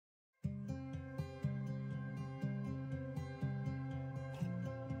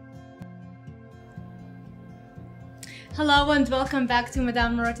Hello and welcome back to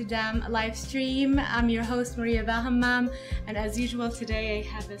Amsterdam and Rotterdam live stream. I'm your host Maria Belhamam, and as usual today I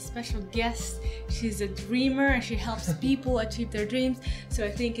have a special guest. She's a dreamer and she helps people achieve their dreams. So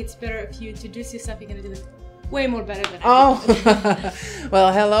I think it's better if you introduce yourself. You're going to do it way more better than I did.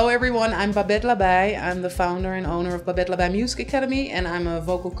 Well, hello everyone. I'm Babette Labij. I'm the founder and owner of Babette Labij Music Academy, and I'm a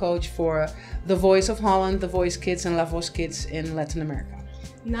vocal coach for The Voice of Holland, The Voice Kids, and La Voz Kids in Latin America.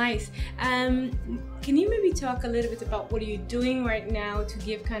 Nice. Can you maybe talk a little bit about what are you doing right now to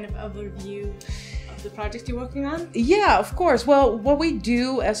give kind of overview of the project you're working on? Yeah, of course. Well, what we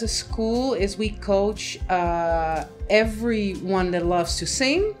do as a school is we coach everyone that loves to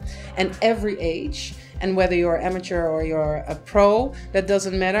sing and every age. And whether you're amateur or you're a pro, that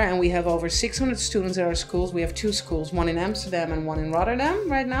doesn't matter. And we have over 600 students at our schools. We have two schools, one in Amsterdam and one in Rotterdam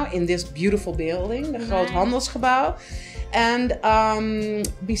right now, in this beautiful building, the Groot Handelsgebouw. And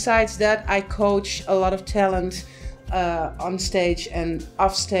besides that, I coach a lot of talent on stage and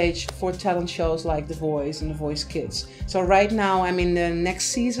off stage for talent shows like The Voice and The Voice Kids. So right now I'm in the next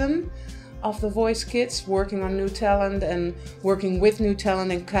season of The Voice Kids, working on new talent and working with new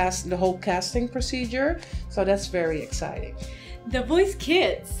talent and the whole casting procedure. So that's very exciting. The Voice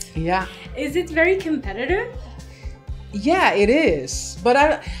Kids. Yeah. Is it very competitive? Yeah, it is.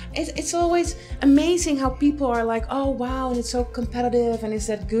 But it's always amazing how people are like, oh wow, and it's so competitive, and is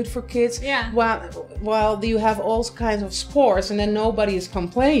that good for kids? Yeah. While you have all kinds of sports, and then nobody is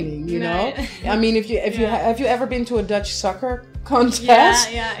complaining, you know. I mean, if you have you ever been to a Dutch soccer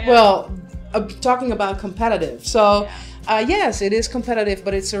contest? Yeah. Well, talking about competitive. So yes, it is competitive,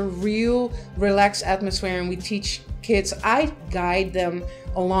 but it's a real relaxed atmosphere, and we teach kids. I guide them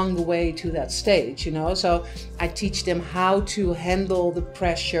along the way to that stage, you know. So I teach them how to handle the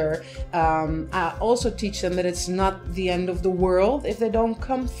pressure. I also teach them that it's not the end of the world if they don't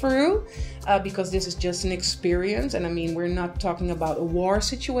come through, because this is just an experience. And I mean, we're not talking about a war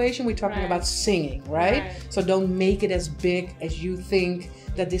situation, we're talking about singing, right? So don't make it as big as you think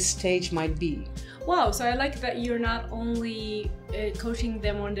that this stage might be. Wow, so I like that you're not only coaching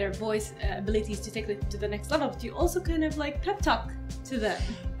them on their voice abilities to take it to the next level, but you also kind of like pep talk to them.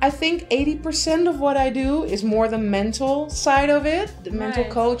 I think 80% of what I do is more the mental side of it, the mental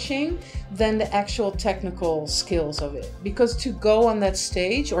coaching, than the actual technical skills of it. Because to go on that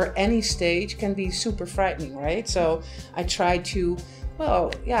stage, or any stage, can be super frightening, right? So I try to,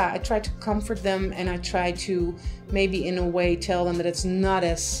 I try to comfort them, and I try to maybe in a way tell them that it's not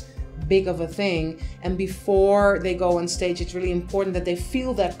as big of a thing, and before they go on stage it's really important that they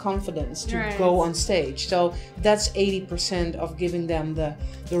feel that confidence to go on stage. So that's 80% of giving them the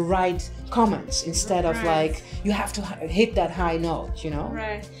right comments, instead of like you have to hit that high note, you know.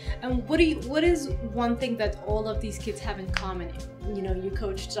 Right. And what is one thing that all of these kids have in common? You know, you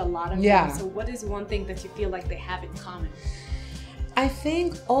coached a lot of them, so what is one thing that you feel like they have in common? I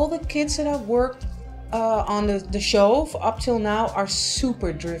think all the kids that I've worked on the show up till now are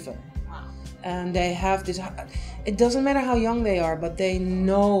super driven. And they have this, it doesn't matter how young they are, but they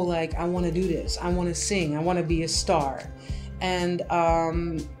know, like, I want to do this, I want to sing, I want to be a star. And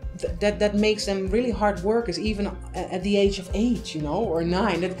that makes them really hard workers, even at the age of 8, you know, or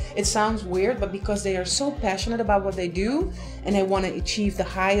 9. It sounds weird, but because they are so passionate about what they do and they want to achieve the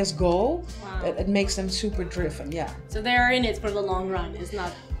highest goal, it makes them super driven. So they're in it for the long run. It's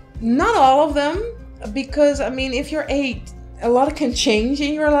not all of them, because I mean, if you're 8, a lot can change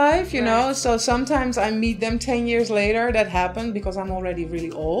in your life, you know. So sometimes I meet them 10 years later. That happened because I'm already really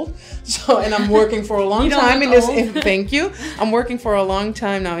old. So, and I'm working for a long time in this. Thank you. I'm working for a long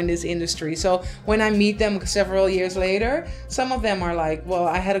time now in this industry. So when I meet them several years later, some of them are like, "Well,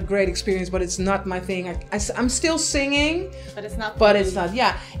 I had a great experience, but it's not my thing. I'm still singing, but it's not. But it's not.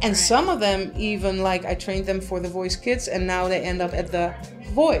 Yeah." And some of them even, like, I trained them for The Voice Kids, and now they end up at The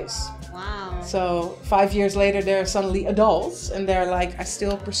Voice. Wow. So 5 years later, they're suddenly adults, and they're like, I'm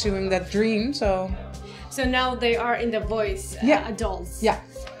still pursuing that dream. So now they are in The Voice, adults. Yeah.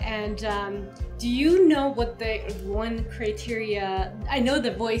 And do you know what the one criteria? I know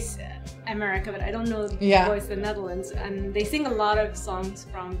The Voice America, but I don't know The Voice the Netherlands, and they sing a lot of songs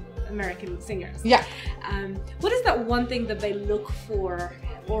from American singers. Yeah. What is that one thing that they look for,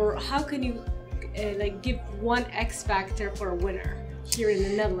 or how can you like give one X factor for a winner here in the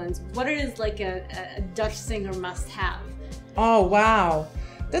Netherlands? What is like a Dutch singer must have? Oh wow,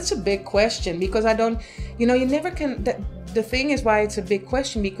 that's a big question, because I don't, you know, you never can. The thing is why it's a big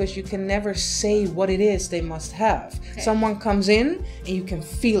question, because you can never say what it is they must have. Someone comes in and you can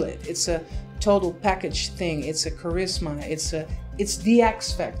feel it. It's a total package thing. It's a charisma, it's a it's the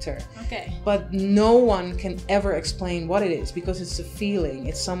X factor. Okay. But no one can ever explain what it is, because it's a feeling.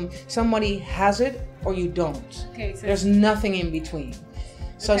 It's somebody has it or you don't. Okay. So there's nothing in between.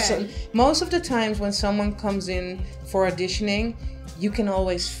 So most of the times when someone comes in for auditioning, you can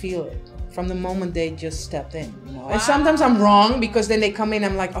always feel it from the moment they just stepped in, you know. Wow. And sometimes I'm wrong, because then they come in,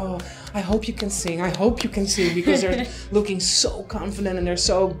 I'm like, oh, I hope you can sing, I hope you can sing, because they're looking so confident and they're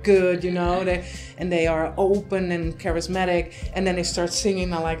so good, you know, they are open and charismatic, and then they start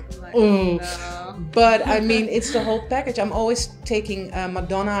singing, I'm like, oh. No. But I mean, it's the whole package. I'm always taking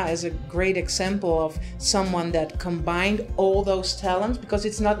Madonna as a great example of someone that combined all those talents, because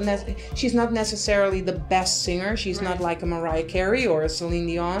it's not she's not necessarily the best singer. She's not like a Mariah Carey or a Celine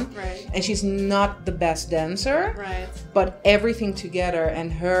Dion, and she's not the best dancer. But everything together,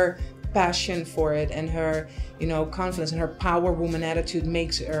 and her passion for it, and her, you know, confidence, and her power woman attitude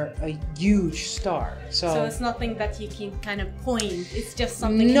makes her a huge star. So it's nothing that you can kind of point. It's just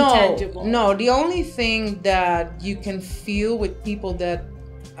something intangible. No, the only thing that you can feel with people that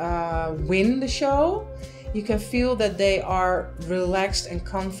win the show, you can feel that they are relaxed and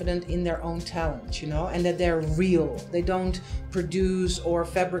confident in their own talent, you know, and that they're real. They don't produce or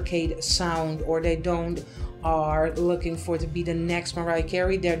fabricate a sound, or they don't are looking for to be the next Mariah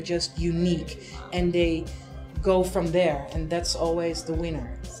Carey. They're just unique, and they go from there, and that's always the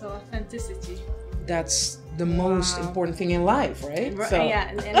winner. So authenticity. That's the most important thing in life, right? So. Yeah,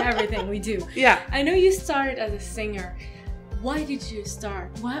 and everything we do. Yeah. I know you started as a singer. Why did you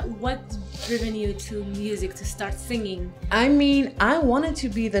start? What driven you to music, to start singing? I mean, I wanted to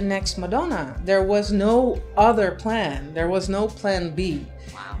be the next Madonna. There was no other plan. There was no plan B.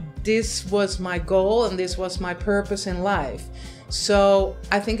 Wow. This was my goal, and this was my purpose in life. So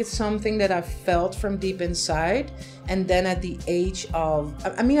I think it's something that I felt from deep inside. And then at the age of,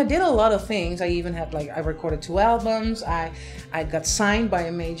 I mean, I did a lot of things. I even had, like, I recorded 2 albums. I got signed by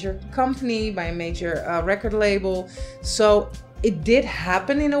a major company, by a major record label. So it did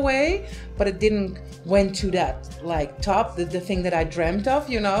happen in a way, but it didn't went to that, like, top, the thing that I dreamt of,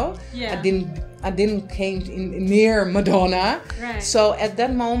 you know? Yeah. I didn't came near Madonna. Right. So at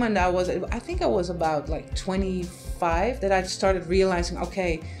that moment I think I was about like 25 that I started realizing,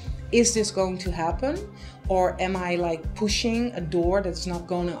 okay, is this going to happen? Or am I like pushing a door that's not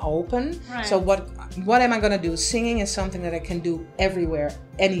going to open? Right. So what am I going to do? Singing is something that I can do everywhere,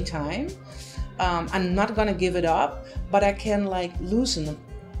 anytime. I'm not going to give it up, but I can like loosen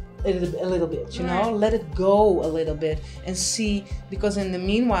a little bit, you know, let it go a little bit and see, because in the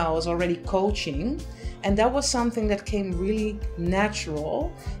meanwhile I was already coaching, and that was something that came really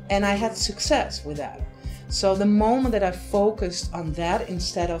natural, and I had success with that. So the moment that I focused on that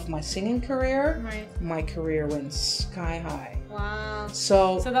instead of my singing career, my career went sky high. Wow.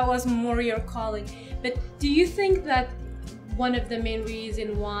 So that was more your calling. But do you think that one of the main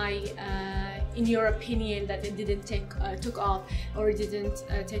reasons why, in your opinion, that it didn't took off, or didn't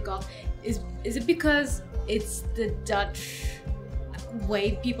take off, is it because it's the Dutch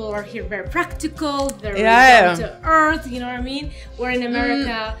way? People are here very practical, very down to earth, you know what I mean? Where in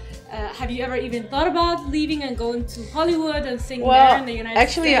America, have you ever even thought about leaving and going to Hollywood and sing there in the United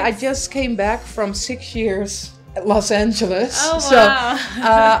States? Actually, I just came back from 6 years at Los Angeles. Oh,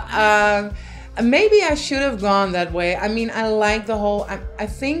 wow. So maybe I should have gone that way. I mean, I like the whole, I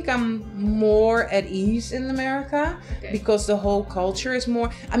think I'm more at ease in America, because the whole culture is more,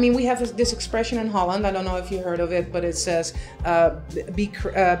 I mean, we have this expression in Holland, I don't know if you heard of it, but it says,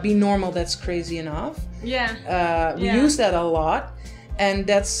 be normal, that's crazy enough. Yeah. We use that a lot, and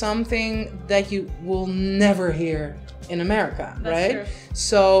that's something that you will never hear in America, right? True.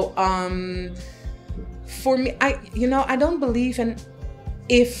 So, for me, I don't believe in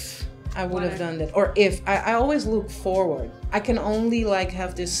if I would have done that, or if I always look forward. I can only like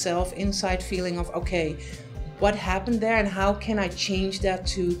have this inside feeling of, okay, what happened there, and how can I change that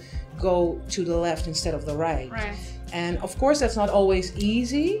to go to the left instead of the right? And of course that's not always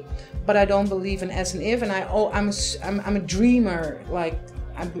easy, but I don't believe in as and if, and I'm a dreamer. Like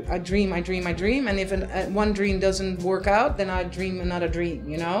I dream, and if one dream doesn't work out, then I dream another dream,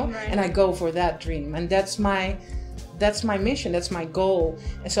 you know, and I go for that dream, and that's my mission, that's my goal.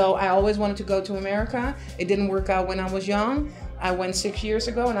 And so I always wanted to go to America. It didn't work out when I was young. I went 6 years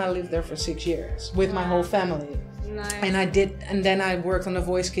ago, and I lived there for 6 years with my whole family. Nice. And then I worked on the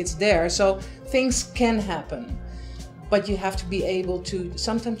Voice Kids there. So things can happen, but you have to be able to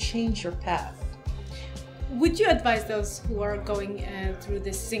sometimes change your path. Would you advise those who are going through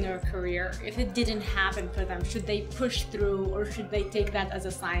this singer career, if it didn't happen for them, should they push through, or should they take that as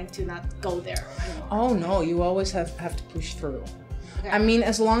a sign to not go there anymore? Oh no, you always have to push through. I mean,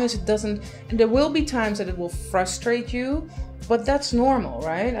 as long as it doesn't, and there will be times that it will frustrate you, but that's normal,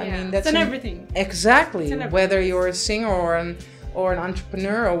 right? I mean, that's in everything. Exactly. It's in everything. Whether you're a singer or an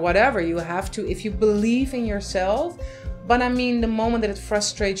entrepreneur or whatever, you have to, if you believe in yourself. But I mean, the moment that it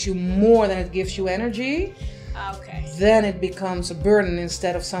frustrates you more than it gives you energy, then it becomes a burden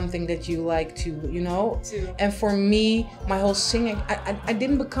instead of something that you like to, you know. And for me, my whole singing, I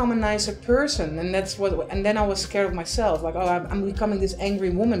didn't become a nicer person, and that's what. And then I was scared of myself, like, oh, I'm becoming this angry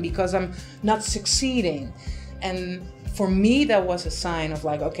woman because I'm not succeeding. And for me, that was a sign of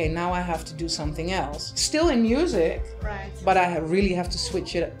like, okay, now I have to do something else. Still in music, right? But I really have to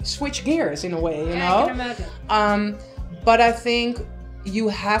switch gears in a way, you know. I can imagine. But I think you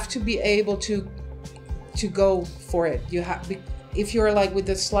have to be able to go for it. You have, if you're like with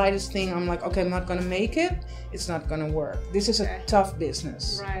the slightest thing, I'm like, okay, I'm not gonna make it. It's not gonna work. This is a tough business.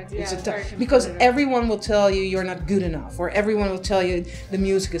 Right. It's because everyone will tell you you're not good enough, or everyone will tell you the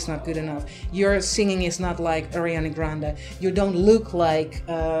music is not good enough. Your singing is not like Ariana Grande. You don't look like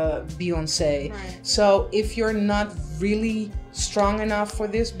Beyonce. Right. So if you're not really strong enough for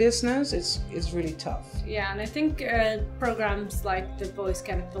this business, it's really tough. Yeah, and I think programs like The Voice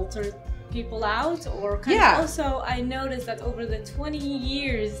can filter people out, or kind of also I noticed that over the 20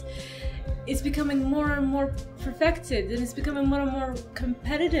 years it's becoming more and more perfected, and it's becoming more and more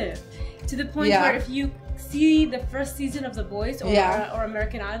competitive, to the point where if you see the first season of The Voice or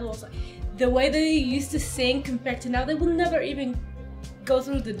American Idol, the way they used to sing compared to now, they will never even go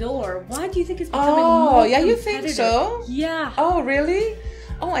through the door. Why do you think it's becoming more competitive? You think so? Yeah. Oh, really?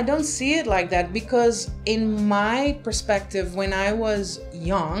 Oh, I don't see it like that, because in my perspective, when I was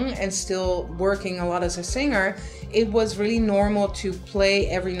young and still working a lot as a singer, it was really normal to play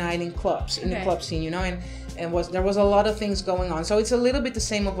every night in clubs, in the club scene, you know, and there was a lot of things going on. So it's a little bit the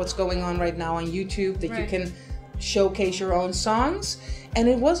same of what's going on right now on YouTube, that you can showcase your own songs, and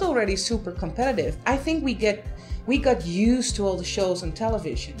it was already super competitive. I think we got used to all the shows on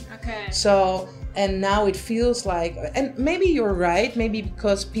television. Okay. So, and now it feels like, and maybe you're right, maybe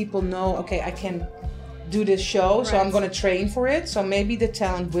because people know, okay, I can do this show, so I'm going to train for it. So maybe the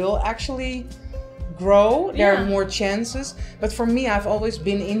talent will actually grow. There are more chances. But for me, I've always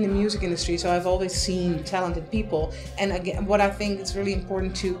been in the music industry, so I've always seen talented people. And again, what I think is really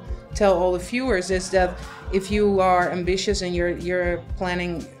important to tell all the viewers is that if you are ambitious and you're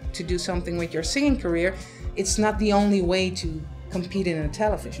planning to do something with your singing career, it's not the only way to compete in a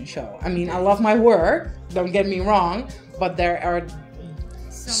television show. I mean, I love my work, don't get me wrong, but there are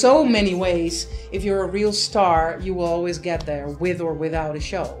so many ways. If you're a real star, you will always get there, with or without a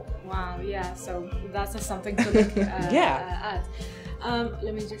show. Wow, yeah, so that's just something to look at.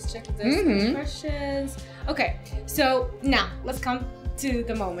 Let me just check if there's any questions. Okay, so now let's come to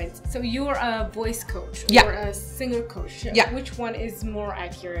the moment. So you're a voice coach or a singer coach. Yeah. Which one is more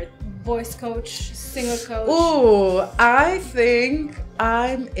accurate? Voice coach, singer coach? Oh, I think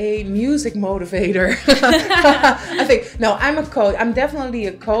I'm a music motivator. I think, no, I'm a coach. I'm definitely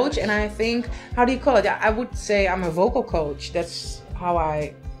a coach, and I think, how do you call it? I would say I'm a vocal coach. That's how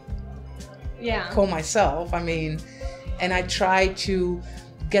I call myself. I mean, and I try to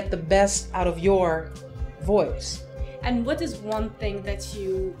get the best out of your voice. And what is one thing that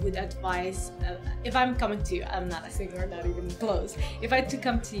you would advise, if I'm coming to you, I'm not a singer, not even close. If I had to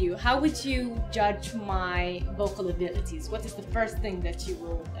come to you, how would you judge my vocal abilities? What is the first thing that you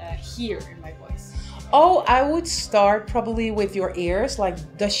will hear in my voice? Oh, I would start probably with your ears. Like,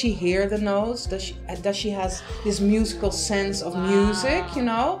 does she hear the notes? Does she has this musical sense of music, you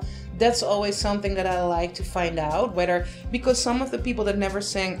know? That's always something that I like to find out, because some of the people that never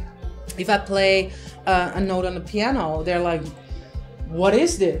sing, if I play a note on the piano, they're like, what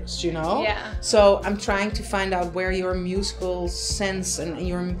is this, you know? Yeah. So I'm trying to find out where your musical sense and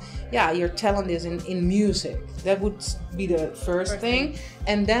your talent is in music. That would be the first thing.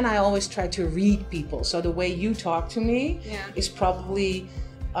 And then I always try to read people. So the way you talk to me is probably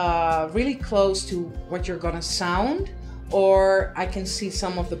really close to what you're gonna sound, or I can see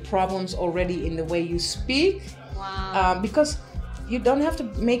some of the problems already in the way you speak. Wow. Because you don't have to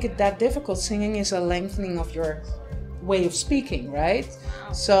make it that difficult. Singing is a lengthening of your way of speaking, right?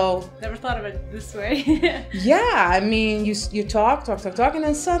 Wow. So never thought of it this way. Yeah, I mean, you talk, and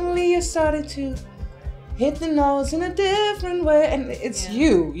then suddenly you started to hit the notes in a different way, and it's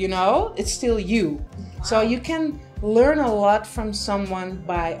you know? It's still you. Wow. So you can learn a lot from someone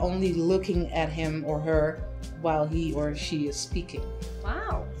by only looking at him or her while he or she is speaking.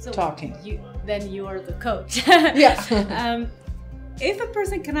 Wow. So talking. Then you are the coach. Yeah. If a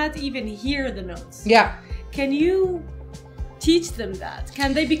person cannot even hear the notes, can you teach them that?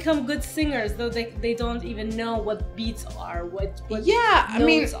 Can they become good singers though they don't even know what beats are, what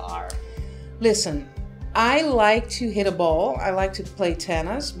notes are? Listen, I like to hit a ball. I like to play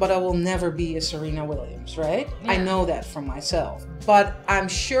tennis, but I will never be a Serena Williams, right? Yeah. I know that from myself. But I'm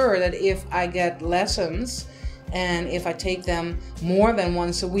sure that if I get lessons and if I take them more than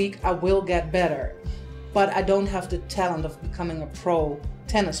once a week, I will get better. But I don't have the talent of becoming a pro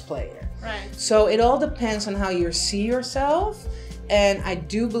tennis player. Right. So it all depends on how you see yourself. And I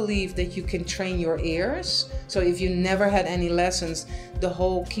do believe that you can train your ears. So if you never had any lessons, the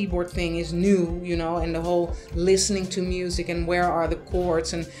whole keyboard thing is new, you know, and the whole listening to music and where are the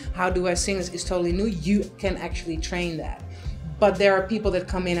chords and how do I sing is totally new. You can actually train that. But there are people that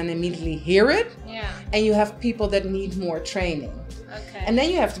come in and immediately hear it. Yeah. And you have people that need more training. Okay. And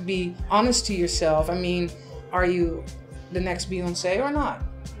then you have to be honest to yourself. I mean, are you the next Beyonce or not?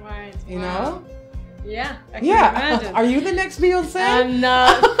 Right. You know? Yeah, I can Yeah. imagine. Are you the next Beyonce? I'm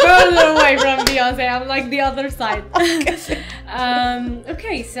not further away from Beyonce. I'm like the other side.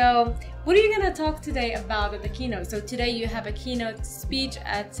 Okay, so what are you going to talk today about at the keynote? So today you have a keynote speech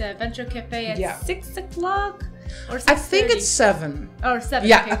at Venture Cafe at 6 o'clock? Or 6:30? I think it's 7. Or 7.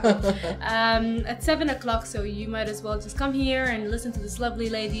 Yeah. Okay, cool. At 7 o'clock, so you might as well just come here and listen to this lovely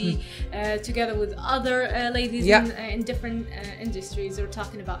lady together with other ladies in different industries. We're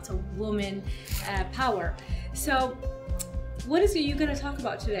talking about woman power. So what is it you're going to talk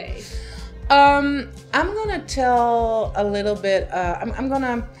about today? I'm gonna tell a little bit. I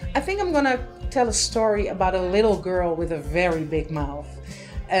think I'm gonna tell a story about a little girl with a very big mouth,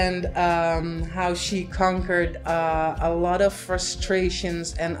 and how she conquered a lot of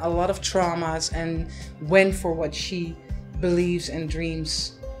frustrations and a lot of traumas, and went for what she believes and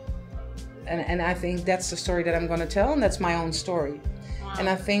dreams. And I think that's the story that I'm gonna tell, and that's my own story. Wow. And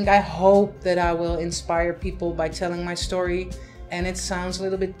I hope that I will inspire people by telling my story. And it sounds a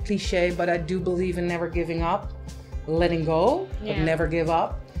little bit cliche, but I do believe in never giving up, letting go, but never give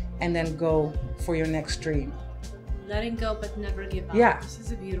up, and then go for your next dream. Letting go, but never give up. Yeah. This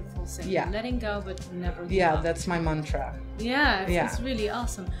is a beautiful saying. Yeah. Letting go, but never give up. Yeah, that's my mantra. Yeah, it's really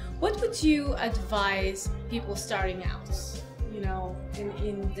awesome. What would you advise people starting out, you know,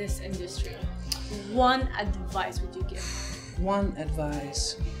 in this industry? One advice would you give? One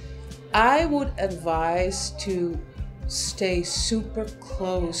advice. I would advise to stay super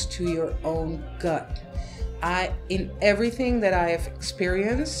close to your own gut. In everything that I have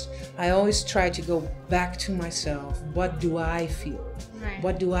experienced, I always try to go back to myself. What do I feel? Right.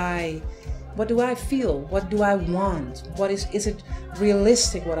 What do I feel? What do I want? Is it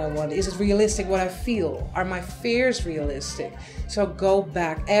realistic what I want? Is it realistic what I feel? Are my fears realistic? So go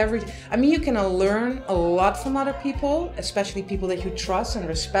back. You can learn a lot from other people, especially people that you trust and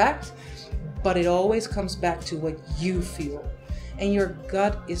respect. But it always comes back to what you feel. And your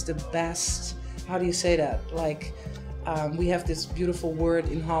gut is the best. How do you say that? Like, we have this beautiful word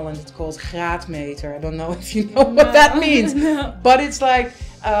in Holland. It's called graadmeter. I don't know if you know what that means. No. But it's like,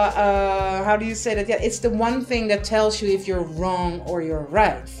 how do you say that? Yeah, it's the one thing that tells you if you're wrong or you're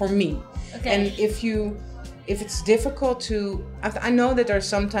right, for me. Okay. And if it's difficult to... I know that there are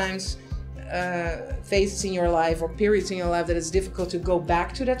sometimes phases in your life or periods in your life that it's difficult to go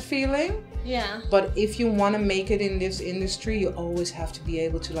back to that feeling. Yeah. But if you want to make it in this industry, you always have to be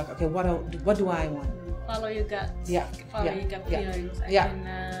able to okay, what do I want? Follow your gut. Yeah. Follow your gut feelings. I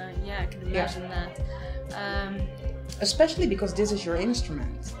can imagine that. Especially because this is your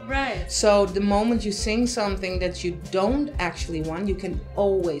instrument. Right. So the moment you sing something that you don't actually want, you can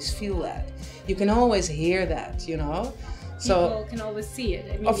always feel that. You can always hear that, you know? People can always see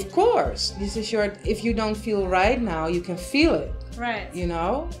it. Of course. This is if you don't feel right now, you can feel it. Right. You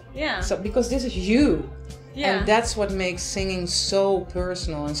know? Yeah. So because this is you. Yeah. And that's what makes singing so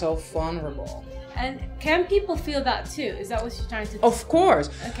personal and so vulnerable. And can people feel that too? Is that what you're trying to do? Of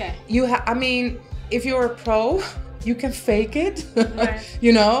course. Okay. If you're a pro, you can fake it. Right.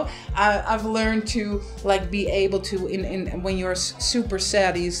 You know, I've learned to be able to when you're super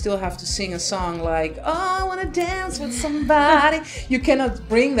sad, you still have to sing a song like, oh, I want to dance with somebody. You cannot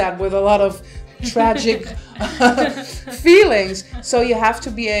bring that with a lot of tragic feelings. So you have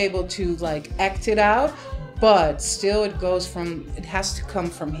to be able to act it out, but still it has to come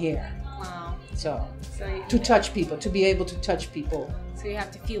from here. Wow. So to touch people, to be able to touch people. So you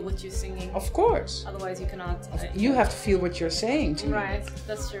have to feel what you're singing. Of course. Otherwise you cannot. You have to feel what you're saying to me. Right,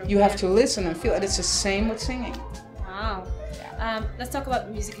 that's true. You have to listen and feel it. It's the same with singing. Wow. Let's talk about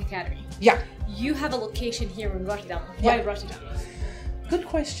the Music Academy. Yeah. You have a location here in Rotterdam. Why Rotterdam? Good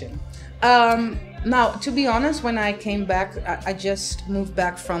question. Now, to be honest, when I came back, I just moved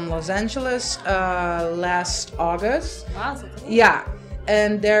back from Los Angeles last August. Wow. So cool. Yeah.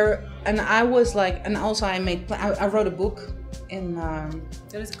 And I was and also I wrote a book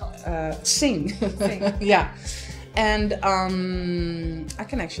What is it called? ZING. ZING. Yeah. And I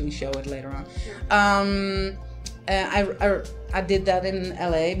can actually show it later on. I did that in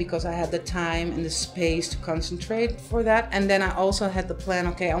LA because I had the time and the space to concentrate for that. And then I also had the plan,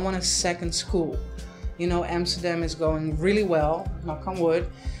 okay, I want a second school. You know, Amsterdam is going really well, knock on wood.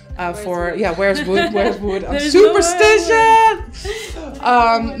 Where's wood? Where's wood? I'm superstitious!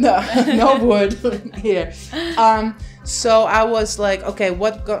 No wood here. So I was like, okay,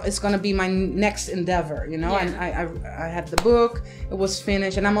 what is going to be my next endeavor, you know? And I had the book, it was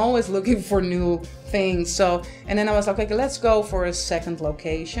finished, and I'm always looking for new things. So, and then I was like, okay, let's go for a second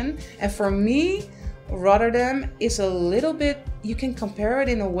location. And for me, Rotterdam is a little bit, you can compare it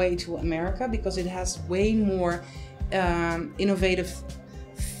in a way to America because it has way more innovative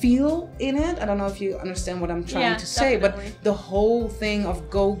feel in it. I don't know if you understand what I'm trying to say, definitely. But the whole thing of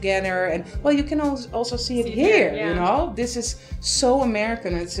go-getter, and well, you can also see it here, you know? This is so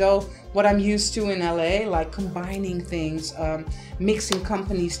American. It's so what I'm used to in LA, like combining things, mixing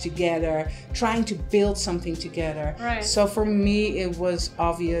companies together, trying to build something together. Right. So for me, it was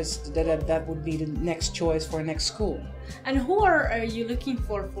obvious that would be the next choice for next school. And who are you looking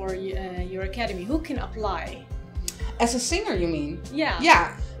for your academy? Who can apply? As a singer, you mean? Yeah.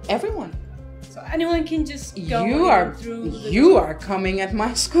 Yeah, everyone. So anyone can just go through you are coming at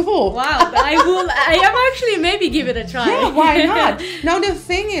my school. Wow, I am actually maybe give it a try. Yeah, why not? No, the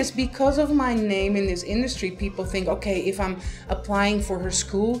thing is, because of my name in this industry, people think, okay, if I'm applying for her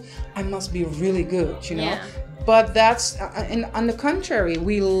school, I must be really good, you know? Yeah. But that's, on the contrary,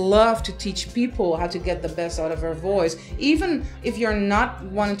 we love to teach people how to get the best out of their voice. Even if you're not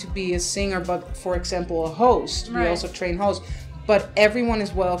wanting to be a singer, but for example, a host. Right. We also train hosts. But everyone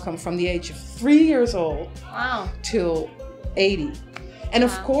is welcome from the age of 3 years old till 80. And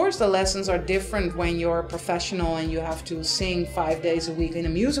of course, the lessons are different when you're a professional and you have to sing 5 days a week in a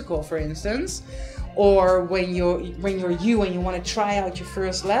musical, for instance. Or when you're you and you want to try out your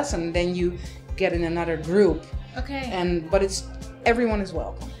first lesson, then you get in another group. Okay. But everyone is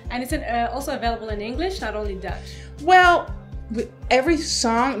welcome. And it's also available in English, not only Dutch. Well, every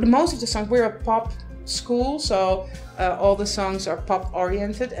song, most of the songs, we're a pop school, so all the songs are pop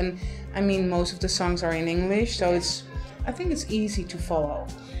oriented, and I mean most of the songs are in English, so I think it's easy to follow.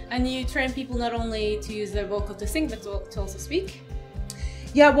 And you train people not only to use their vocal to sing, but to also speak?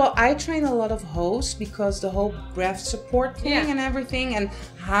 Yeah, well, I train a lot of hosts because the whole breath support thing and everything, and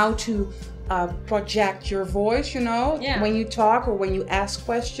how to project your voice, you know, when you talk or when you ask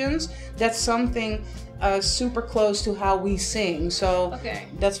questions, that's something super close to how we sing. So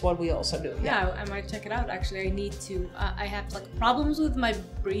that's what we also do. Yeah, I might check it out. Actually, I need to. I have like problems with my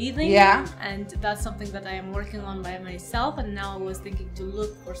breathing. Yeah. And that's something that I am working on by myself. And now I was thinking to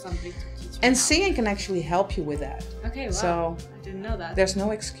look for somebody to teach me. And singing can actually help you with that. Okay, wow. So I didn't know that. There's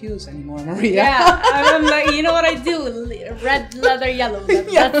no excuse anymore, Maria. Yeah, I'm like, you know what I do? Red, leather, yellow.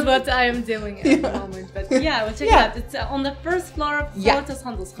 That's what I am doing at the moment. But yeah, we'll check it out. It's on the first floor of Foto's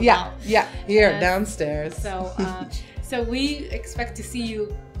Handelsgebouw. Yeah, here, downstairs. So, so we expect to see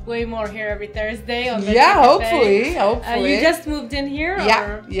you way more here every Thursday on hopefully. You just moved in here?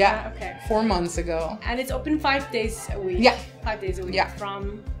 Yeah. Okay. 4 months ago. And it's open 5 days a week? Yeah. 5 days a week. Yeah.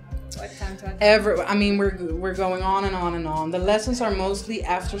 From what time to what time? I mean, we're going on and on and on. The lessons are mostly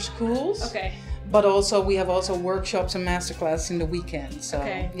after schools. Okay. But also we have workshops and masterclasses in the weekend. So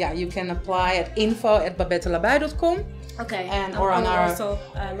yeah, you can apply at info@babettelabij.com. Okay. And or on our also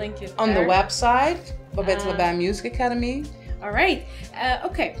link it on the website, Babette Labij Music Academy. All right.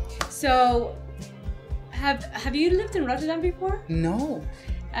 Okay. So have you lived in Rotterdam before? No.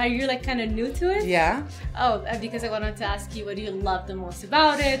 Are you like kind of new to it? Yeah. Oh, because I wanted to ask you, what do you love the most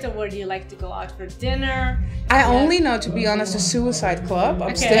about it, or where do you like to go out for dinner? I only know, to be honest, the Suicide Club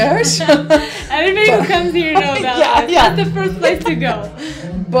upstairs. Everybody who comes here knows about it. That's the first place to go.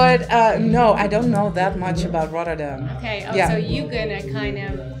 But no, I don't know that much about Rotterdam. Okay. Oh, so you're gonna kind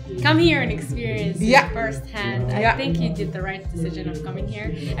of come here and experience it firsthand. I think you did the right decision of coming here.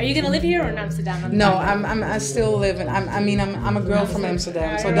 Are you gonna live here or in Amsterdam? No, I still live in. I'm a girl from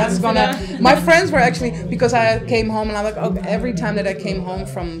Amsterdam, so that's gonna. My friends were actually, because I came home and I'm like, oh, every time that I came home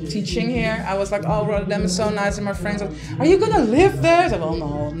from teaching here, I was like, oh, Rotterdam is so nice, and my friends were, are you gonna live there? I said, well,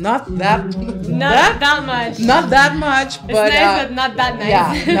 no, not that much. Not that much, but it's nice, but not that nice.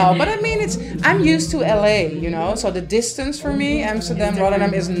 Yeah, no, but I mean, I'm used to LA, you know, so the distance for me, Amsterdam,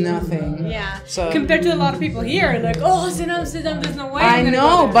 Rotterdam is nothing. Yeah. So compared to a lot of people here, like, oh, it's in Amsterdam, there's no way. I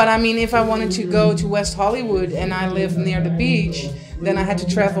know, but I mean, if I wanted to go to West Hollywood and I live near the beach, then I had to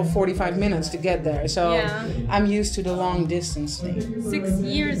travel 45 minutes to get there. So I'm used to the long distance thing. 6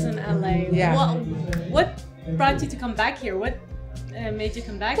 years in LA. Yeah. What brought you to come back here? What made you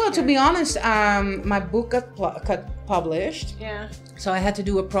come back Well, here? to be honest, my book got published. Yeah. So I had to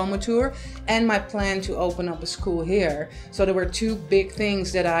do a promo tour and my plan to open up a school here. So there were two big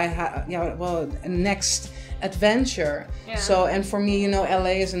things that I had, next adventure. Yeah. So, and for me,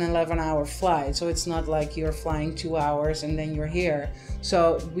 LA is an 11-hour flight. So it's not like you're flying 2 hours and then you're here.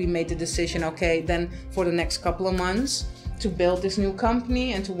 So we made the decision, okay, then for the next couple of months to build this new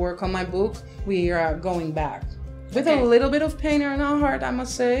company and to work on my book, we are going back. With a little bit of pain in our heart, I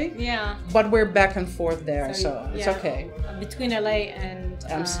must say. Yeah. But we're back and forth there, so it's okay. Between LA and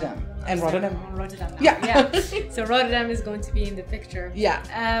Amsterdam and Rotterdam. Rotterdam now. Yeah. So Rotterdam is going to be in the picture.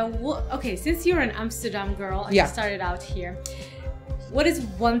 Yeah. Okay, since you're an Amsterdam girl and you started out here, what is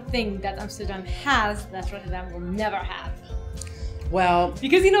one thing that Amsterdam has that Rotterdam will never have? Well,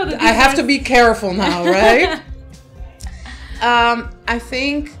 because I have to be careful now, right? I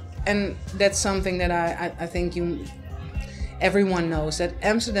think, and that's something that I think everyone knows, that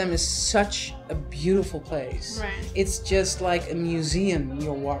Amsterdam is such a beautiful place. Right. It's just like a museum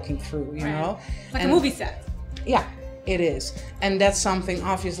you're walking through, you know? Like a movie set. Yeah, it is. And that's something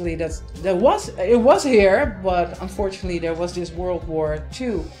obviously it was here, but unfortunately there was this World War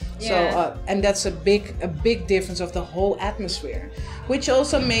II. Yeah. So and that's a big difference of the whole atmosphere, which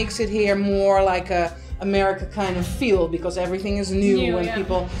also makes it here more like a America kind of feel, because everything is new and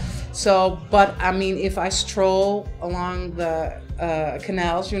people. So, but I mean, if I stroll along the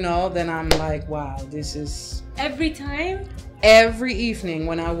canals, then I'm like, wow, this is... Every time? Every evening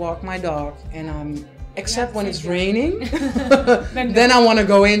when I walk my dog, and except when it's raining, then I want to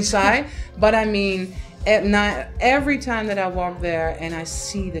go inside. But I mean, at night, every time that I walk there and I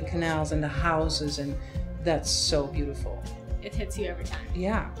see the canals and the houses, and that's so beautiful. It hits you every time.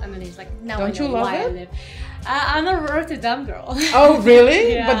 Yeah. And then it's like, now Don't I know you love why it? I live. I'm a Rotterdam girl. Oh,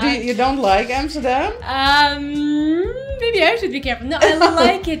 really? Yeah. But you don't like Amsterdam? Maybe I should be careful. No, I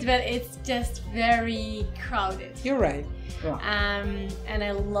like it, but it's just very crowded. You're right. And I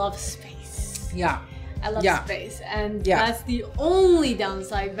love space. Yeah. I love space, and that's the only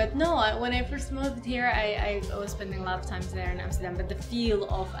downside. But no, when I first moved here, I was spending a lot of time there in Amsterdam. But the feel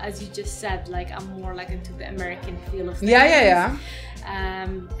of, as you just said, like I'm more like into the American feel of things. Yeah.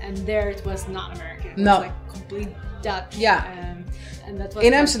 And there it was not American. It No. was like complete Dutch. Yeah. And that was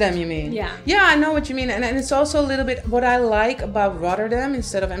in Amsterdam, you mean? Yeah. Yeah, I know what you mean. And it's also a little bit what I like about Rotterdam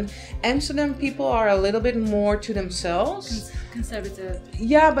instead of Amsterdam. People are a little bit more to themselves. Conservative.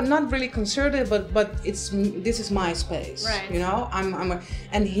 Yeah, but not really conservative. But this is my space. Right. You know,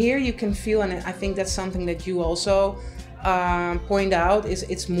 and here you can feel, and I think that's something that you also point out, is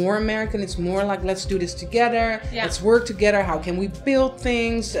it's more American. It's more like, let's do this together. Yeah. Let's work together. How can we build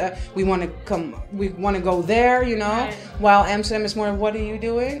things? We want to go there, you know. Right. While Amsterdam is more, what are you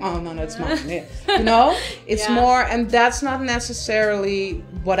doing? Oh no, that's mine. Yeah. You know, it's more, and that's not necessarily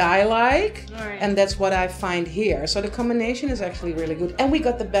what I like, and that's what I find here. So the combination is actually really good, and we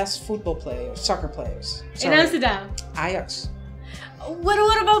got the best soccer players. In Amsterdam. Ajax. What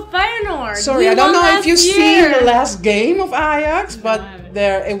about Feyenoord? Sorry, I don't know if you've seen the last game of Ajax, but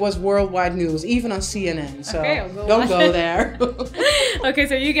it was worldwide news, even on CNN. So don't go there. Okay,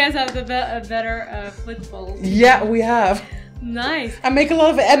 so you guys have a better football. Yeah, we have. Nice. I make a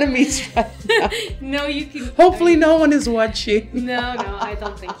lot of enemies right now. No, you can. Hopefully, no one is watching. No, I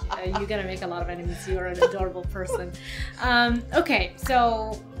don't think you're gonna make a lot of enemies. You're an adorable person. Okay,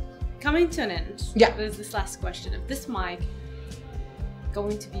 so coming to an end. Yeah. There's this last question. If this mic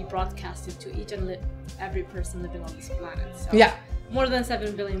going to be broadcasted to each and every person living on this planet. So more than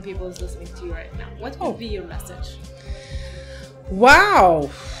 7 billion people is listening to you right now. What would be your message? Wow.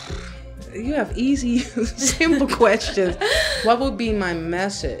 You have easy, simple questions. What would be my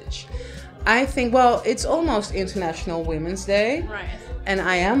message? I think, well, it's almost International Women's Day. Right. And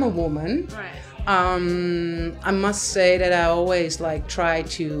I am a woman. Right. I must say that I always try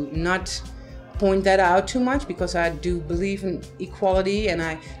to not point that out too much, because I do believe in equality, and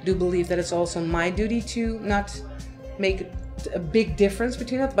I do believe that it's also my duty to not make a big difference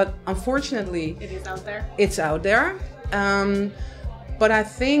between it. But unfortunately, it is out there. It's out there. But I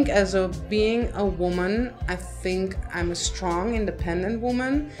think being a woman, I think I'm a strong, independent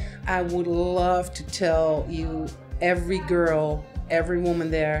woman. I would love to tell you, every girl, every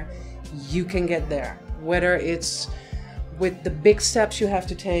woman there, you can get there. Whether it's with the big steps you have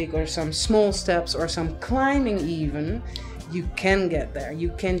to take, or some small steps, or some climbing even, you can get there. You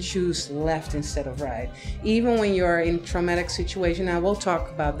can choose left instead of right. Even when you're in traumatic situation, I will talk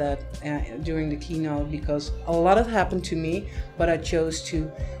about that during the keynote, because a lot has happened to me, but I chose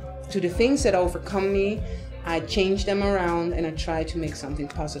to the things that overcome me, I change them around, and I try to make something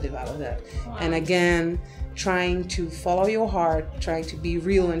positive out of that. Wow. And again, trying to follow your heart, trying to be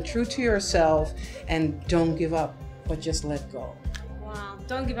real and true to yourself, and don't give up, but just let go. Wow,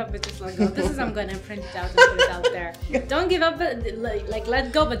 don't give up, but just let go. This is, I'm gonna print it out and put it out there. Don't give up, but like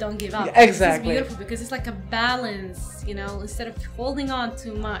let go, but don't give up. Yeah, exactly. This is beautiful because it's like a balance, you know, instead of holding on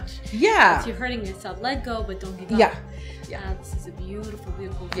too much. Yeah. If you're hurting yourself, let go, but don't give up. Yeah. Yeah. This is a beautiful,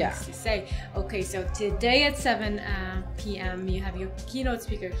 beautiful thing to say. Okay, so today at 7 p.m. you have your keynote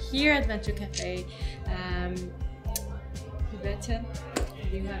speaker here at Venture Cafe. Babette,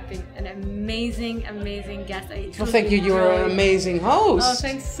 you have been an amazing, amazing guest. Well, thank you. You're an amazing host. Oh,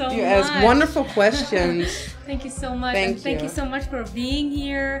 thanks so much. You asked wonderful questions. Thank you so much. Thank you so much for being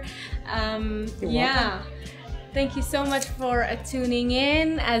here. You're welcome. Thank you so much for tuning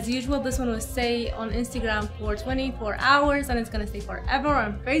in. As usual, this one will stay on Instagram for 24 hours and it's going to stay forever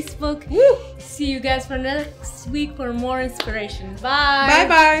on Facebook. Woo! See you guys for next week for more inspiration. Bye.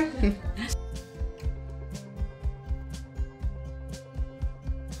 Bye-bye.